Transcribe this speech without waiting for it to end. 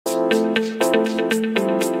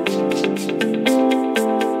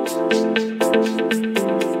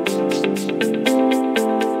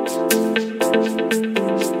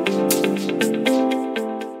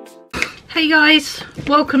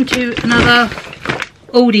welcome to another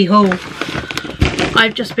Aldi haul.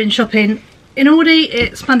 I've just been shopping in Aldi.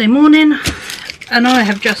 It's Monday morning and I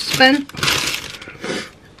have just spent,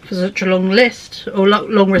 for such a long list or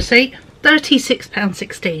long receipt,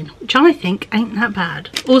 £36.16, which I think ain't that bad.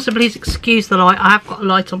 Also, please excuse the light. I have got a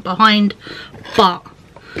light on behind, but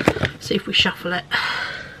see if we shuffle it.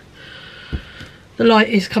 The light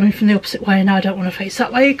is coming from the opposite way and I don't want to face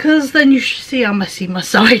that way because then you should see how messy my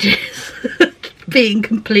side is. Being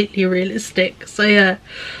completely realistic. So yeah,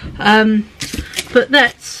 but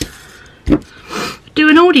let's do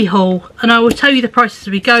an Aldi haul and I will tell you the prices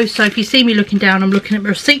as we go. So if you see me looking down, I'm looking at my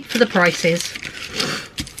receipt for the prices.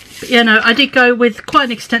 But you know, I did go with quite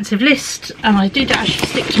an extensive list and I did actually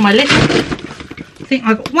stick to my list. I think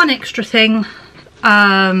I got one extra thing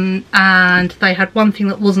and they had one thing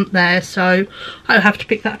that wasn't there, so I'll have to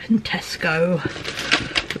pick that up in Tesco.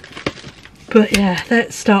 But yeah,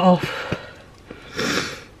 let's start off.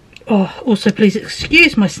 Oh, also please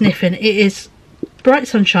excuse my sniffing. It is bright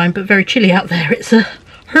sunshine but very chilly out there. It's a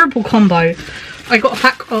herbal combo. I got a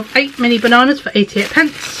pack of 8 mini bananas for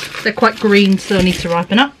 88p. They're quite green, so they'll need to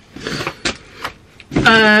ripen up.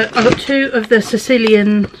 I got 2 of the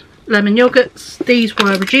Sicilian lemon yogurts. These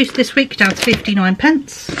were reduced this week down to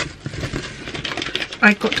 59p.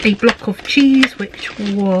 I got a block of cheese, which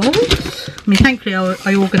was, I mean, thankfully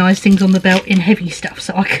I organised things on the belt in heavy stuff,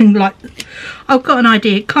 so I can, like, I've got an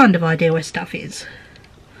idea, kind of idea where stuff is.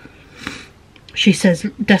 She says,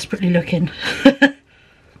 desperately looking.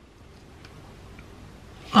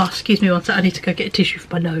 Oh, excuse me one sec, I need to go get a tissue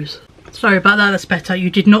for my nose. Sorry about that, that's better. You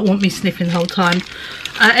did not want me sniffing the whole time.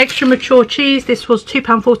 Extra mature cheese, this was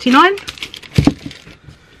 £2.49.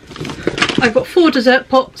 I got 4 dessert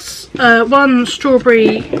pots, 1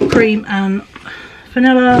 strawberry cream and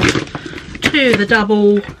vanilla, 2 the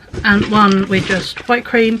double and 1 with just white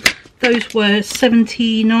cream. Those were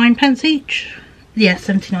 79p each. Yeah,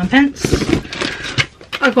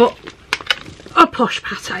 79p. I got a posh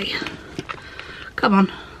pate. Come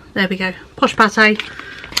on, there we go. Posh pate.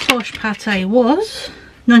 Posh pate was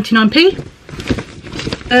 99p.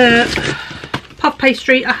 Puff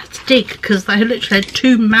pastry, I had to dig because they literally had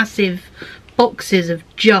 2 massive boxes of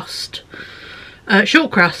just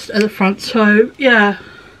short crust at the front, so yeah,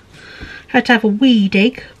 had to have a wee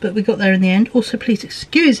dig, but we got there in the end. Also please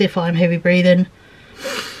excuse if I'm heavy breathing.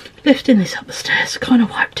 Lifting this up the stairs kind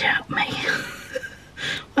of wiped out me.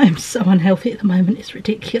 I am so unhealthy at the moment, it's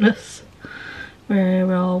ridiculous.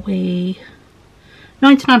 Where are we?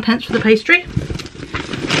 99p for the pastry.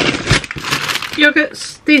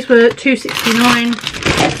 Yogurts, these were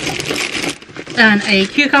 £2.69, and a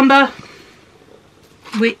cucumber,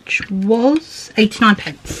 which was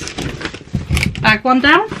 89p. Bag 1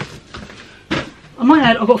 down. I might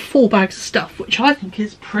add, I've got 4 bags of stuff, which I think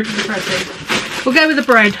is pretty impressive. We'll go with the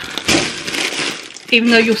bread, even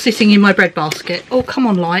though you're sitting in my bread basket. Oh, come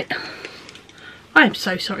on, light. I am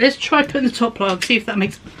so sorry. Let's try putting the top light on, see if that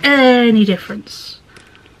makes any difference.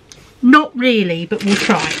 Not really, but we'll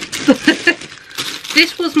try.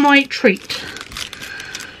 This was my treat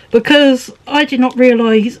because I did not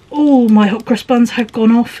realise all my hot cross buns had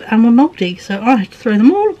gone off and were mouldy, so I had to throw them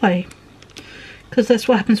all away. Because that's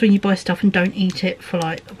what happens when you buy stuff and don't eat it for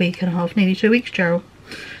like a week and a half, nearly 2 weeks, Gerald.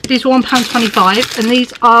 These are £1.25 and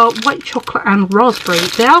these are white chocolate and raspberry.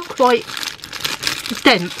 They are quite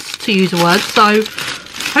dense, to use a word, so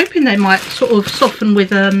hoping they might sort of soften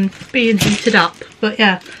with being heated up. But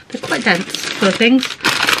yeah, they're quite dense for things.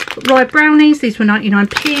 Rye brownies, these were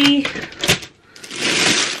 99p.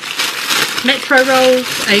 Metro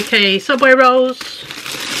rolls, aka Subway rolls.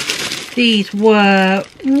 These were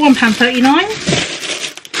 £1.39.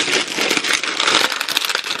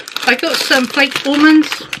 I got some flaked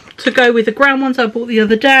almonds to go with the ground ones I bought the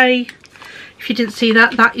other day. If you didn't see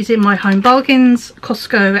that, that is in my Home Bargains,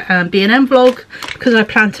 Costco and B&M vlog, because I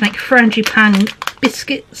plan to make frangipane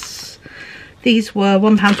biscuits. These were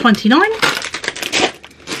 £1.29.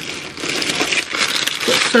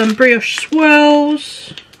 Got some brioche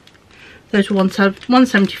swirls. Those were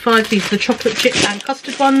 £1.75. These are the chocolate chip and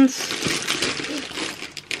custard ones.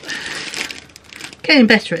 Getting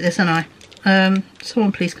better at this, aren't I?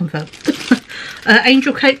 Someone please confirm.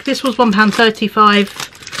 Angel cake, this was £1.35.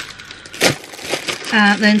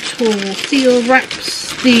 And then tortilla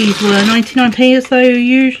wraps, these were 99p as they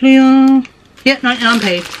usually are. Yeah,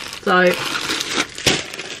 99p. So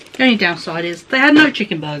the only downside is they had no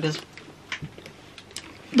chicken burgers.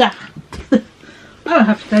 I'll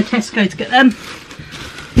have to go to Tesco to get them.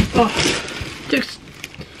 Oh, just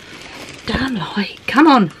damn light. Come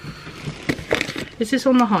on. Is this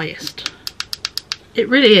on the highest? It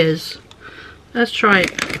really is. Let's try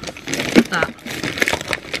that.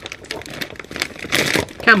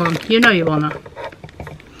 Come on, you know you wanna.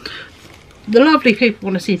 The lovely people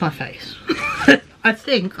want to see my face. I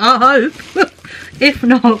think, I hope. If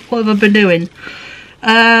not, what have I been doing?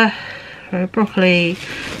 Broccoli,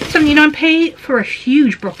 79p for a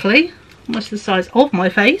huge broccoli. Almost the size of my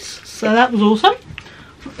face. So that was awesome.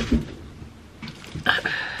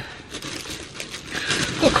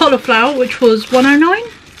 Got cauliflower, which was 109.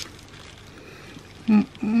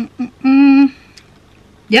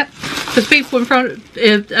 Yep, because people in front,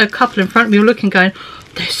 a couple in front of me were looking, going,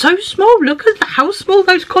 they're so small. Look at how small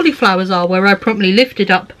those cauliflowers are. Where I promptly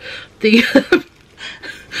lifted up the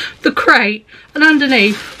the crate, and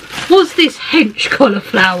underneath was this hench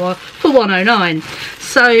cauliflower for 109.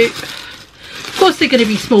 So of course they're going to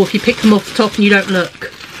be small if you pick them off the top and you don't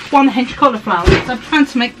look. One hench cauliflower. So I plan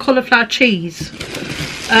to make cauliflower cheese.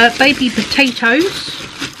 Baby potatoes.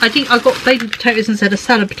 I think I got baby potatoes instead of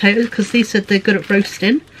salad potatoes because these said they're good at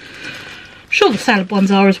roasting. I'm sure the salad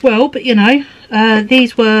ones are as well, but you know,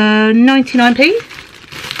 these were 99p.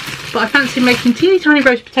 But I fancy making teeny tiny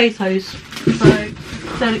roast potatoes, so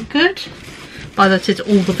they look good. By that is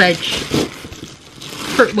all the veg.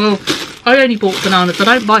 Fruit, well, I only bought bananas. I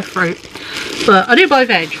don't buy fruit, but I do buy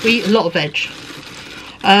veg. We eat a lot of veg.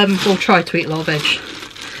 We'll try to eat a lot of veg.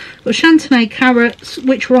 Got chantenay carrots,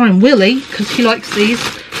 which Ryan will eat because he likes these.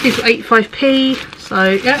 These were 85p,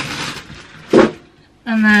 so yeah.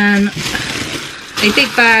 And then a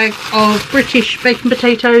big bag of British bacon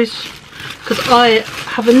potatoes because I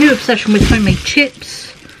have a new obsession with homemade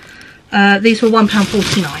chips. These were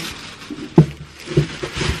 £1.49.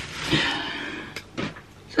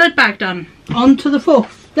 Third bag done. On to the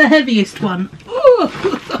fourth, the heaviest one.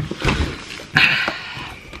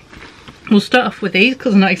 We'll start off with these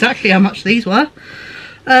because I know exactly how much these were.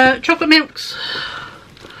 Chocolate milks.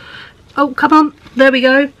 Oh, come on. There we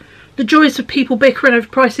go. The joys of people bickering over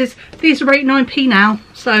prices. These are 89p now.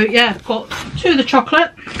 So, yeah, I've got 2 of the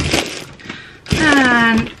chocolate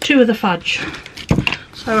and 2 of the fudge.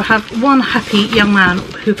 So I have one happy young man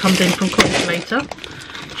who comes in from college later.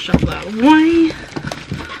 Shove that away.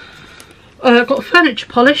 I've got furniture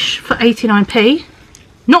polish for 89p.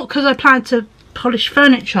 Not because I plan to polish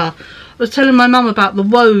furniture. I was telling my mum about the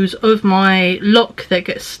woes of my lock that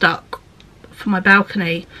gets stuck for my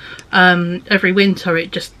balcony every winter.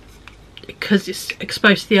 It just, because it's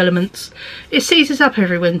exposed to the elements, it seizes up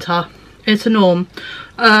every winter. It's a norm.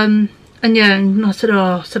 And yeah, and I said,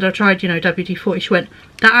 oh, I tried, you know, WD-40. She went,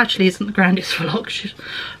 that actually isn't the grandest for locks.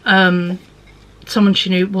 Someone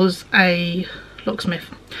she knew was a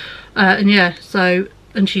locksmith. And yeah, so,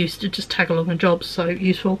 and she used to just tag along on jobs, so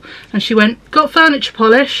useful. And she went, got furniture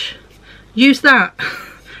polish, use that.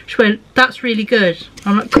 She went, that's really good.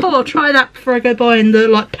 I'm like, cool, I'll try that before I go buying the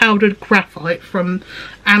like powdered graphite from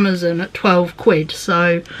Amazon at 12 quid.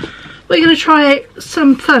 So we're going to try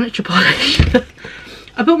some furniture polish.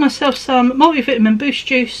 I bought myself some multivitamin boost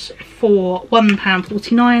juice for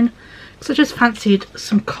 £1.49 because I just fancied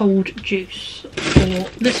some cold juice for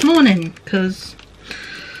this morning because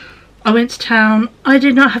I went to town. I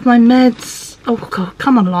did not have my meds. Oh god,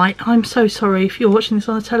 come on Light. I'm so sorry if you're watching this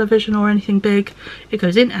on the television or anything big. It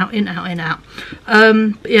goes in, out, in, out, in, out.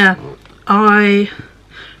 But yeah, I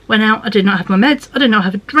went out. I did not have my meds. I did not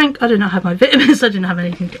have a drink. I did not have my vitamins. I didn't have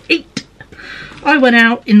anything to eat. I went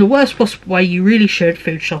out in the worst possible way you really should,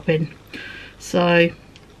 food shopping. So,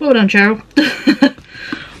 well done, Cheryl.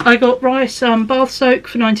 I got rice bath soak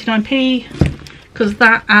for 99p because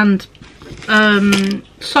that and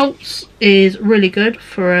salts is really good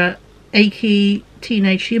for a achy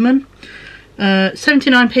teenage human.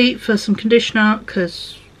 79p for some conditioner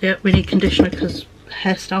because yeah, we need conditioner because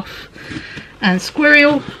hair stuff. And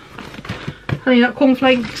squirrel honey nut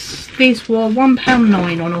cornflakes. These were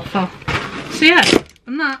 £1.09 on offer. So yeah,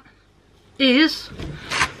 and that is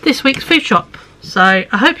this week's food shop. So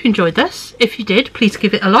I hope you enjoyed this. If you did, please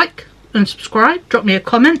give it a like and subscribe. Drop me a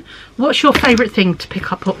comment. What's your favourite thing to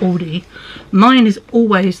pick up at Aldi? Mine is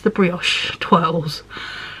always the brioche twirls.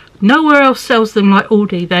 Nowhere else sells them like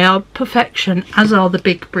Aldi. They are perfection, as are the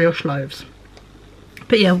big brioche loaves.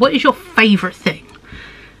 But yeah, what is your favourite thing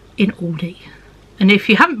in Aldi? And if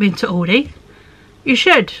you haven't been to Aldi, you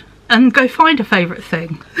should, and go find a favourite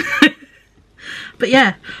thing. But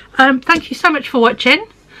yeah, thank you so much for watching.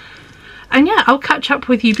 And yeah, I'll catch up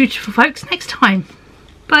with you beautiful folks next time.